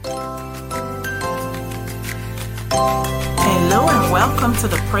welcome to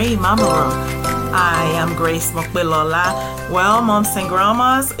the Pray Mama Room. I am Grace Mokbelola. Well, moms and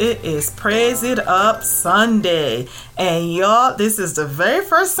grandmas, it is Praise It Up Sunday. And y'all, this is the very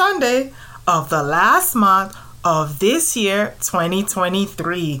first Sunday of the last month of this year,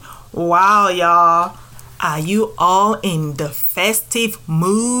 2023. Wow, y'all. Are you all in the festive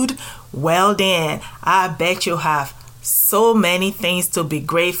mood? Well then, I bet you have so many things to be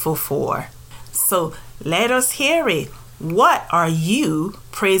grateful for. So let us hear it. What are you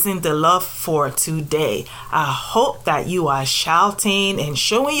praising the Lord for today? I hope that you are shouting and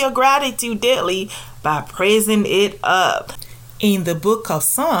showing your gratitude daily by praising it up. In the book of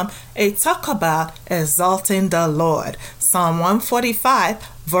Psalm, it talks about exalting the Lord. Psalm 145,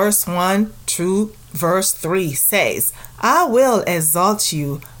 verse 1 through verse 3 says, I will exalt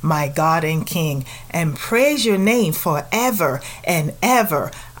you, my God and King, and praise your name forever and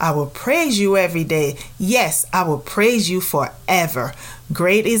ever. I will praise you every day. Yes, I will praise you forever.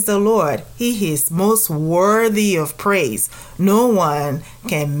 Great is the Lord. He is most worthy of praise. No one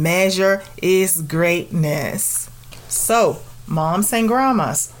can measure his greatness. So, moms and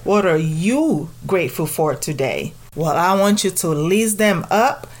grandmas, what are you grateful for today? Well, I want you to list them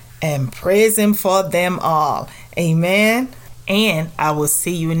up and praise him for them all. Amen. And I will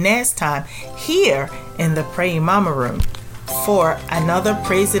see you next time here in the Praying Mama Room for another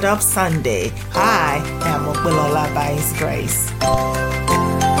Praise It Up Sunday. I am Mokbelola by His grace.